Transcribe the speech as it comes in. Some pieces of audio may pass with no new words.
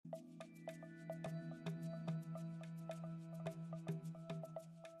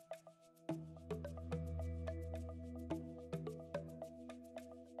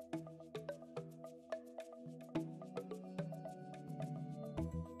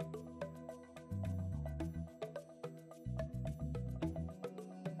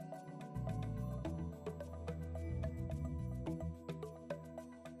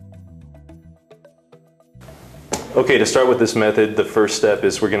Okay, to start with this method, the first step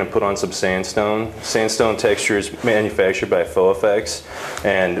is we're going to put on some sandstone. Sandstone texture is manufactured by Faux Effects,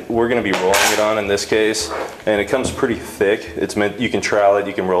 and we're going to be rolling it on in this case, and it comes pretty thick. It's meant, you can trowel it,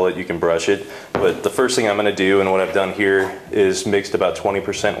 you can roll it, you can brush it, but the first thing I'm going to do, and what I've done here, is mixed about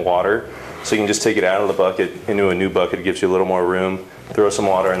 20% water, so you can just take it out of the bucket into a new bucket. It gives you a little more room, throw some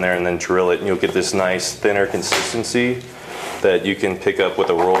water in there, and then drill it, and you'll get this nice thinner consistency that you can pick up with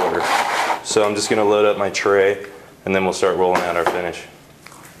a roller. So I'm just going to load up my tray, and then we'll start rolling out our finish.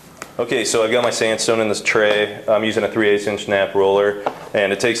 Okay, so I've got my sandstone in this tray. I'm using a 3/8 inch nap roller,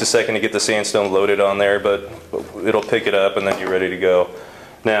 and it takes a second to get the sandstone loaded on there, but it'll pick it up and then you're ready to go.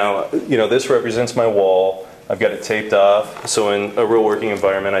 Now, you know, this represents my wall. I've got it taped off, so in a real working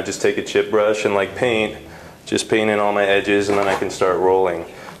environment, I just take a chip brush and like paint, just paint in all my edges, and then I can start rolling.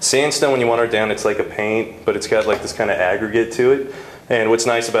 Sandstone, when you water it down, it's like a paint, but it's got like this kind of aggregate to it. And what's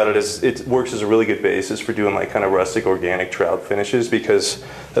nice about it is it works as a really good basis for doing like kind of rustic organic trowel finishes, because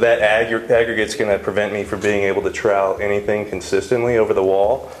that aggregate's going to prevent me from being able to trowel anything consistently over the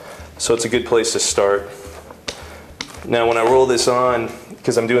wall. So it's a good place to start. Now when I roll this on,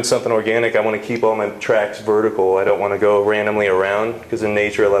 because I'm doing something organic, I want to keep all my tracks vertical. I don't want to go randomly around, because in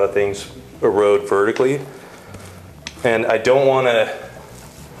nature a lot of things erode vertically. And I don't want to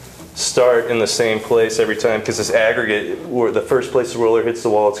start in the same place every time, because this aggregate, where the first place the roller hits the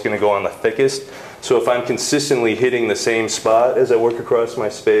wall, it's going to go on the thickest. So if I'm consistently hitting the same spot as I work across my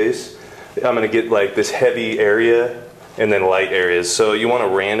space, I'm going to get like this heavy area and then light areas. So you want to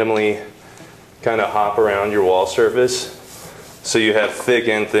randomly kind of hop around your wall surface, so you have thick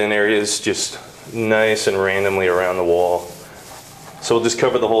and thin areas just nice and randomly around the wall. So we'll just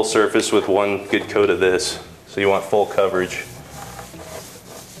cover the whole surface with one good coat of this. So you want full coverage.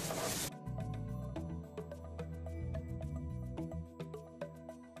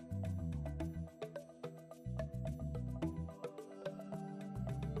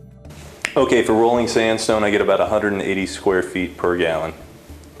 Okay, for rolling sandstone, I get about 180 square feet per gallon.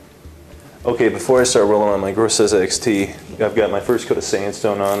 Okay, before I start rolling on my Groseza XT, I've got my first coat of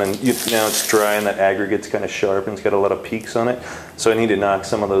sandstone on, and now it's dry and that aggregate's kind of sharp and it's got a lot of peaks on it. So I need to knock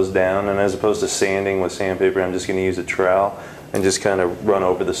some of those down, and as opposed to sanding with sandpaper, I'm just going to use a trowel and just kind of run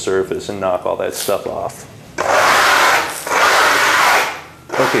over the surface and knock all that stuff off.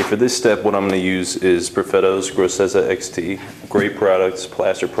 Okay, for this step, what I'm going to use is Perfetto's Groseza XT. Great product, it's a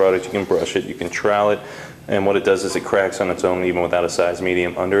plaster product. You can brush it, you can trowel it, and what it does is it cracks on its own even without a size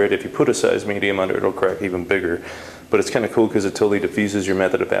medium under it. If you put a size medium under it, it'll crack even bigger. But it's kind of cool because it totally diffuses your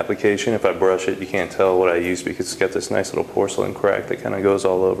method of application. If I brush it, you can't tell what I use because it's got this nice little porcelain crack that kind of goes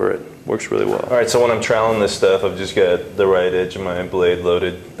all over it. Works really well. All right, so when I'm troweling this stuff, I've just got the right edge of my blade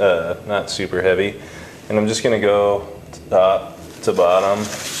loaded, not super heavy. And I'm just going to go top to bottom,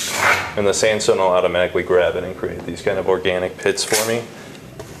 and the sandstone will automatically grab it and create these kind of organic pits for me.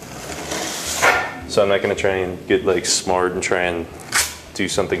 So I'm not going to try and get like smart and try and do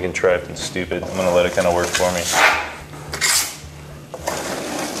something contrived and stupid. I'm going to let it kind of work for me.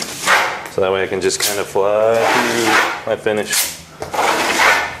 So that way I can just kind of fly through my finish.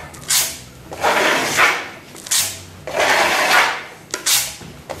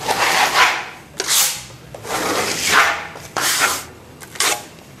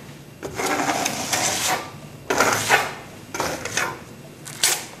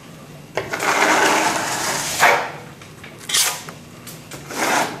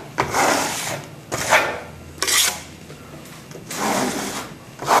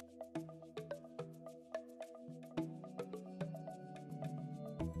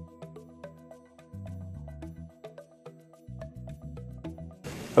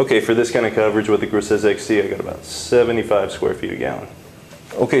 Okay, for this kind of coverage with the Groseza XT, I got about 75 square feet a gallon.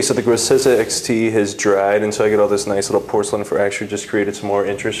 Okay, so the Groseza XT has dried, and so I get all this nice little porcelain fracture, just created some more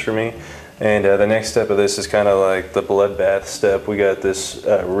interest for me. And the next step of this is kind of like the bloodbath step. We got this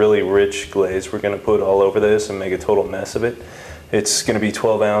really rich glaze we're going to put all over this and make a total mess of it. It's going to be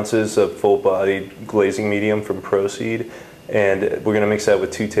 12 ounces of full-bodied glazing medium from Proceed, and we're going to mix that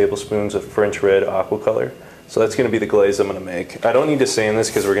with 2 tablespoons of French red aqua color. So that's going to be the glaze I'm going to make. I don't need to sand this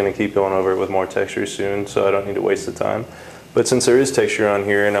because we're going to keep going over it with more texture soon, so I don't need to waste the time. But since there is texture on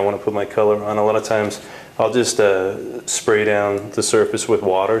here and I want to put my color on, a lot of times I'll just spray down the surface with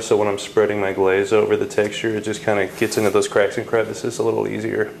water, so when I'm spreading my glaze over the texture, it just kind of gets into those cracks and crevices a little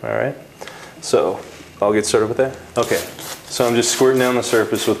easier. Alright, so I'll get started with that. Okay, so I'm just squirting down the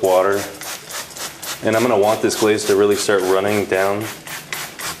surface with water, and I'm going to want this glaze to really start running down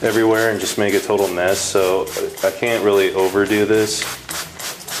everywhere and just make a total mess, so I can't really overdo this.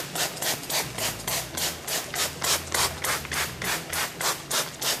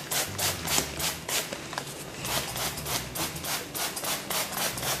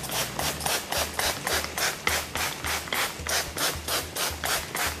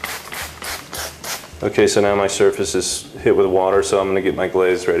 Okay, so now my surface is hit with water, so I'm gonna get my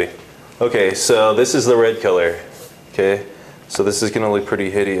glaze ready. Okay, so this is the red color, okay? So this is gonna look pretty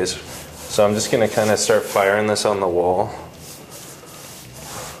hideous. So I'm just gonna kind of start firing this on the wall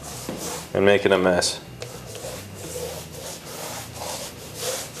and making a mess.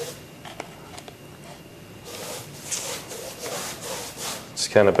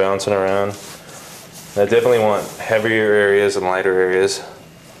 Just kind of bouncing around. I definitely want heavier areas and lighter areas.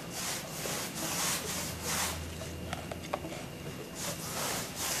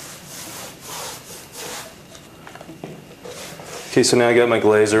 Okay, so now I got my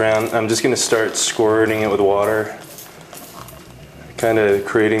glaze around. I'm just gonna start squirting it with water, kind of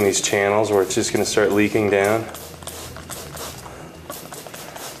creating these channels where it's just gonna start leaking down.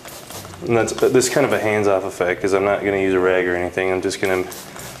 And this kind of a hands-off effect because I'm not gonna use a rag or anything. I'm just gonna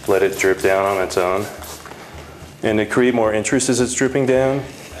let it drip down on its own. And to create more interest as it's dripping down,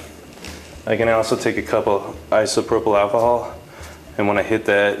 I can also take a cup of isopropyl alcohol, and when I hit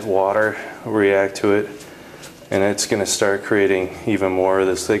that, water react to it, and it's going to start creating even more of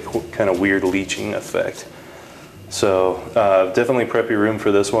this like, kind of weird leaching effect. So definitely prep your room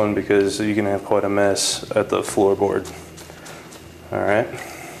for this one because you can have quite a mess at the floorboard. All right,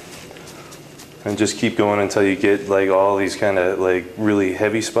 and just keep going until you get like all these kind of like really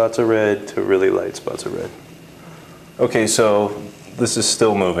heavy spots of red to really light spots of red. Okay, so this is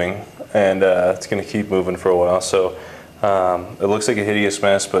still moving, and it's going to keep moving for a while. So it looks like a hideous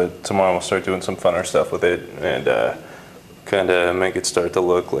mess, but tomorrow we'll start doing some funner stuff with it and kind of make it start to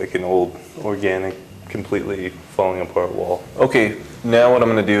look like an old organic, completely falling apart wall. Okay, now what I'm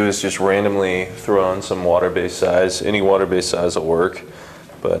going to do is just randomly throw on some water-based size. Any water-based size will work,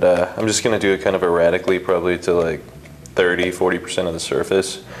 but I'm just going to do it kind of erratically, probably to like 30–40% of the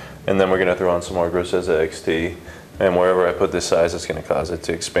surface, and then we're going to throw on some more Groseza XT. And wherever I put this size, it's going to cause it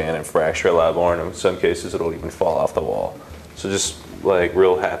to expand and fracture a lot more, and in some cases it'll even fall off the wall. So just like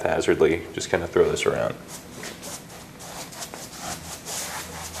real haphazardly, just kind of throw this around.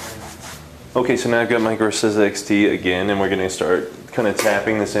 Okay, so now I've got my Groseza XT again, and we're going to start kind of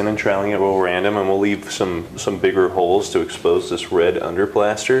tapping this in and troweling it real random, and we'll leave some bigger holes to expose this red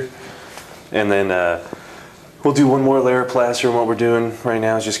underplaster. And then we'll do one more layer of plaster, and what we're doing right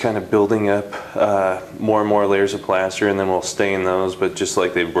now is just kind of building up more and more layers of plaster, and then we'll stain those, but just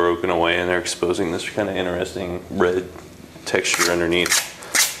like they've broken away and they're exposing this kind of interesting red texture underneath.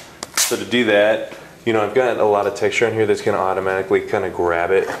 So to do that, you know, I've got a lot of texture in here that's going to automatically kind of grab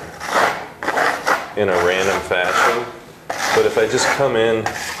it in a random fashion. But if I just come in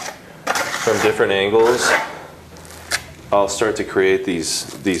from different angles, I'll start to create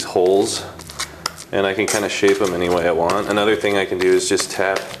these holes, and I can kind of shape them any way I want. Another thing I can do is just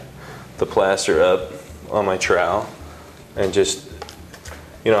tap the plaster up on my trowel and just,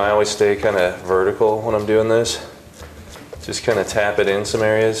 you know, I always stay kind of vertical when I'm doing this. Just kind of tap it in some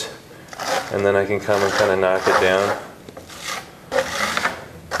areas, and then I can come and kind of knock it down.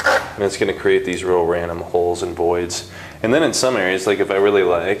 And it's going to create these real random holes and voids. And then in some areas, like if I really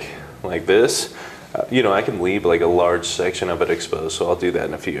like this, you know, I can leave like a large section of it exposed, so I'll do that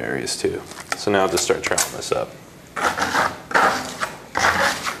in a few areas too. So now I'll just start troweling this up.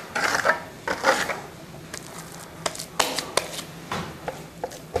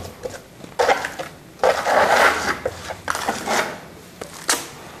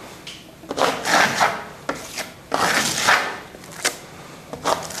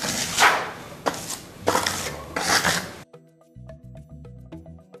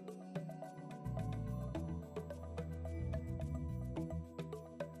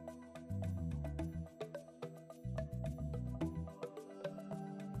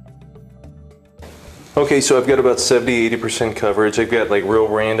 Okay, so I've got about 70–80% coverage. I've got like real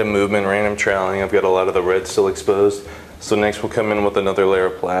random movement, random troweling. I've got a lot of the red still exposed. So next we'll come in with another layer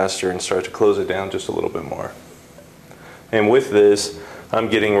of plaster and start to close it down just a little bit more. And with this, I'm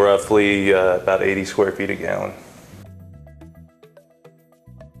getting roughly about 80 square feet a gallon.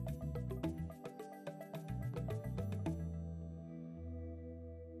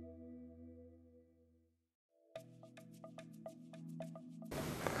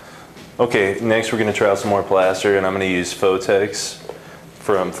 Okay, next we're going to try out some more plaster, and I'm going to use Fotex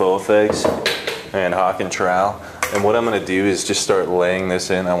from Faux Effects and Hawk and Trowel. And what I'm going to do is just start laying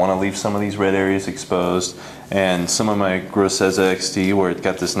this in. I want to leave some of these red areas exposed, and some of my Groseza XT where it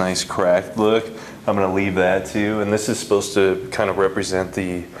got this nice cracked look, I'm going to leave that too. And this is supposed to kind of represent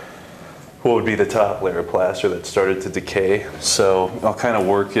what would be the top layer of plaster that started to decay. So I'll kind of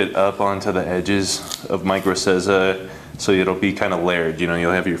work it up onto the edges of my Groseza, so it'll be kind of layered. You know,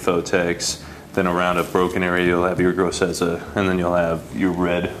 you'll have your Fotex, Then around a broken area, you'll have your Grosezza, and then you'll have your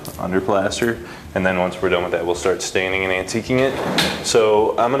red underplaster. And then once we're done with that, we'll start staining and antiquing it.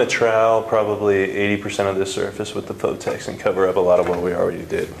 So I'm gonna trowel probably 80% of this surface with the Fotex and cover up a lot of what we already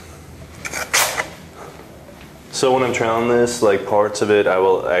did. So when I'm troweling this, like parts of it, I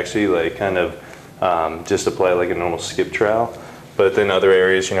will actually like kind of just apply like a normal skip trowel. But then other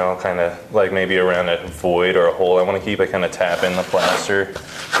areas, you know, kind of like maybe around a void or a hole I want to keep, I kind of tap in the plaster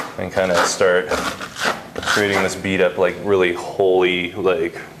and kind of start creating this beat up, like really holy,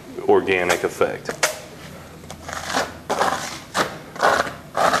 like organic effect.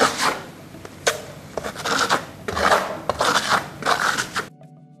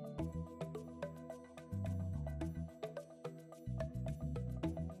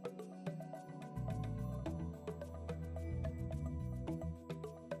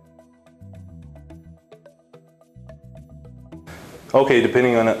 Okay,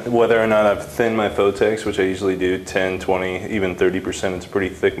 depending on whether or not I've thinned my Fotex, which I usually do 10, 20, even 30%, it's pretty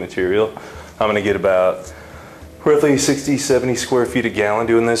thick material. I'm gonna get about roughly 60, 70 square feet a gallon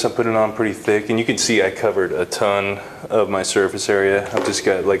doing this. I'm putting it on pretty thick, and you can see I covered a ton of my surface area. I've just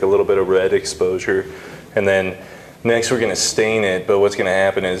got like a little bit of red exposure. And then next we're gonna stain it, but what's gonna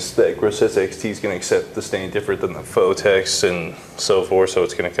happen is that Grosezza XT is gonna accept the stain different than the Fotex and so forth, so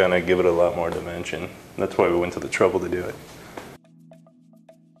it's gonna kind of give it a lot more dimension. That's why we went to the trouble to do it.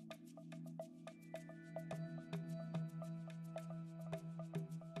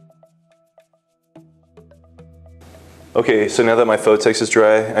 Okay, so now that my Fotex is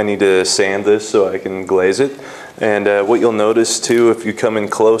dry, I need to sand this so I can glaze it. And what you'll notice too, if you come in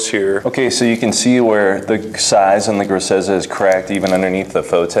close here, okay, so you can see where the size on the Grosezza is cracked even underneath the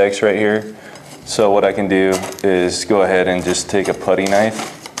Fotex right here. So what I can do is go ahead and just take a putty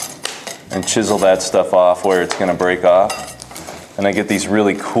knife and chisel that stuff off where it's gonna break off. And I get these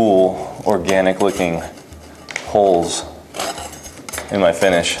really cool, organic looking holes in my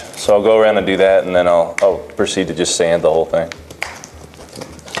finish. So I'll go around and do that, and then I'll proceed to just sand the whole thing.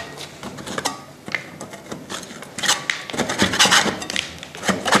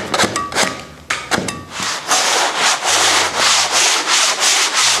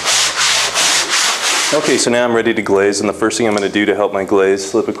 Okay, so now I'm ready to glaze, and the first thing I'm going to do to help my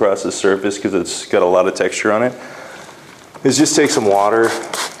glaze slip across the surface, because it's got a lot of texture on it, is just take some water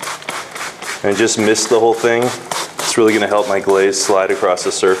and just mist the whole thing. It's really going to help my glaze slide across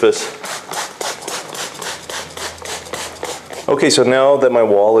the surface. Okay, so now that my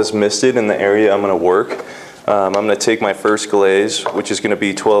wall is misted in the area I'm going to work, I'm going to take my first glaze, which is going to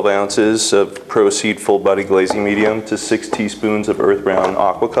be 12 ounces of Proceed Full Body Glazing Medium to 6 teaspoons of Earth Brown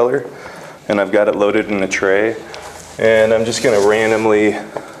Aqua Color. And I've got it loaded in a tray. And I'm just going to randomly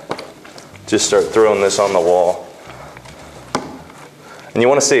just start throwing this on the wall. And you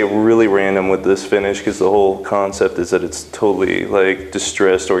want to stay really random with this finish, because the whole concept is that it's totally like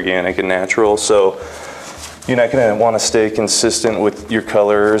distressed, organic, and natural. So you're not going to want to stay consistent with your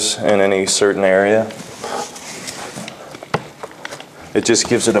colors in any certain area. It just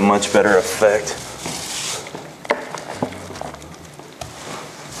gives it a much better effect.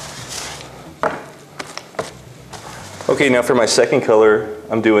 Okay, now for my second color,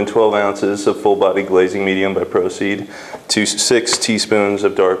 I'm doing 12 ounces of Full Body Glazing Medium by Proceed to 6 teaspoons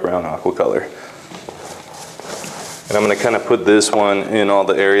of Dark Brown Aqua Color. And I'm going to kind of put this one in all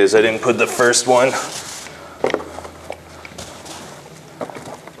the areas I didn't put the first one.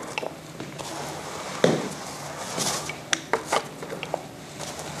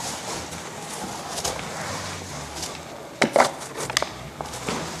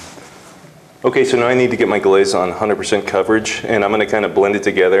 Okay, so now I need to get my glaze on 100% coverage, and I'm going to kind of blend it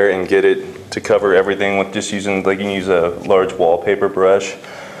together and get it to cover everything with just using, like you can use a large wallpaper brush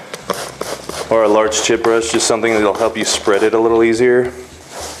or a large chip brush, just something that'll help you spread it a little easier.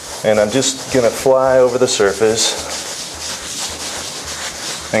 And I'm just going to fly over the surface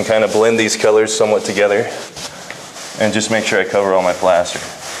and kind of blend these colors somewhat together and just make sure I cover all my plaster.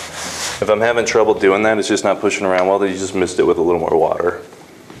 If I'm having trouble doing that, it's just not pushing around well, then you just mist it with a little more water.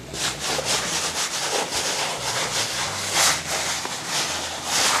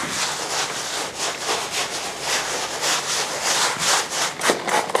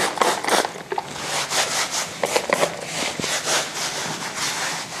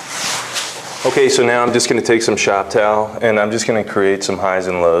 Okay, so now I'm just going to take some shop towel and I'm just going to create some highs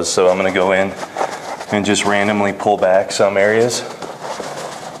and lows. So I'm going to go in and just randomly pull back some areas,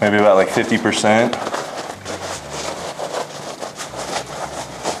 maybe about like 50%.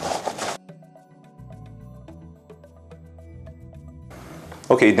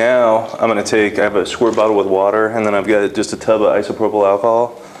 Okay, now I'm going to take, I have a squirt bottle with water, and then I've got just a tub of isopropyl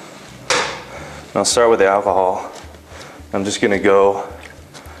alcohol. And I'll start with the alcohol. I'm just gonna go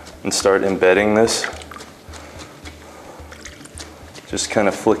and start embedding this. Just kind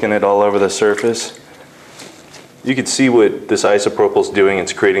of flicking it all over the surface. You can see what this isopropyl is doing.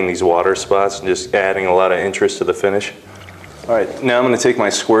 It's creating these water spots and just adding a lot of interest to the finish. All right, now I'm gonna take my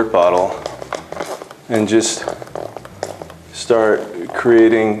squirt bottle and just start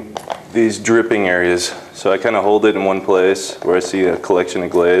creating these dripping areas. So I kind of hold it in one place where I see a collection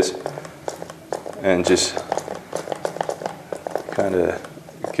of glaze and just kind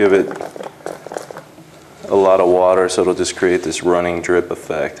of give it a lot of water so it'll just create this running drip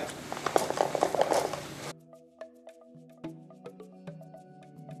effect.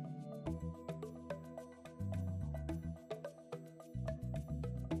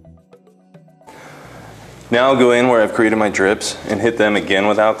 Now I'll go in where I've created my drips and hit them again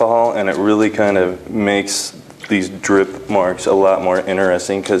with alcohol, and it really kind of makes these drip marks a lot more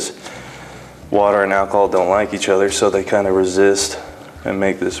interesting because water and alcohol don't like each other, so they kind of resist and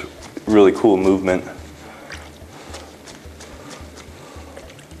make this really cool movement.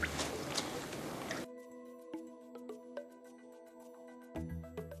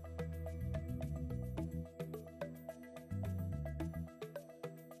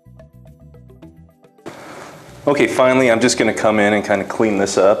 Okay, finally I'm just going to come in and kind of clean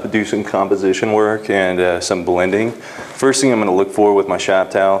this up, do some composition work and some blending. First thing I'm going to look for with my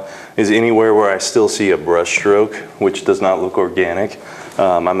shop towel is anywhere where I still see a brush stroke, which does not look organic.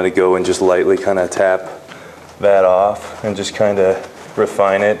 I'm going to go and just lightly kind of tap that off and just kind of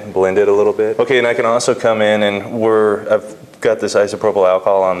refine it and blend it a little bit. Okay, and I can also come in and I've got this isopropyl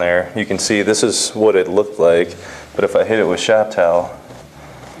alcohol on there. You can see this is what it looked like, but if I hit it with shop towel,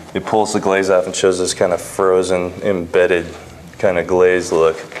 it pulls the glaze off and shows this kind of frozen, embedded kind of glaze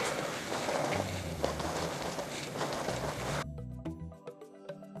look.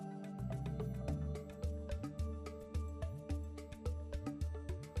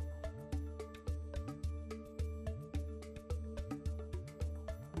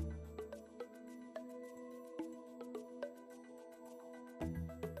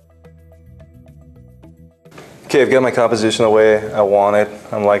 Okay, I've got my composition the way I want it.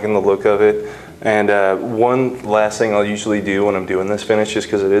 I'm liking the look of it. And one last thing I'll usually do when I'm doing this finish, just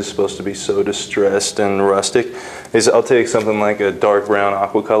because it is supposed to be so distressed and rustic, is I'll take something like a dark brown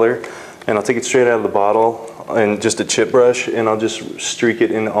aqua color and I'll take it straight out of the bottle and just a chip brush, and I'll just streak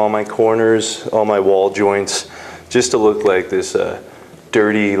it in all my corners, all my wall joints, just to look like this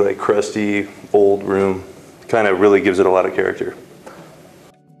dirty, like crusty old room. Kind of really gives it a lot of character.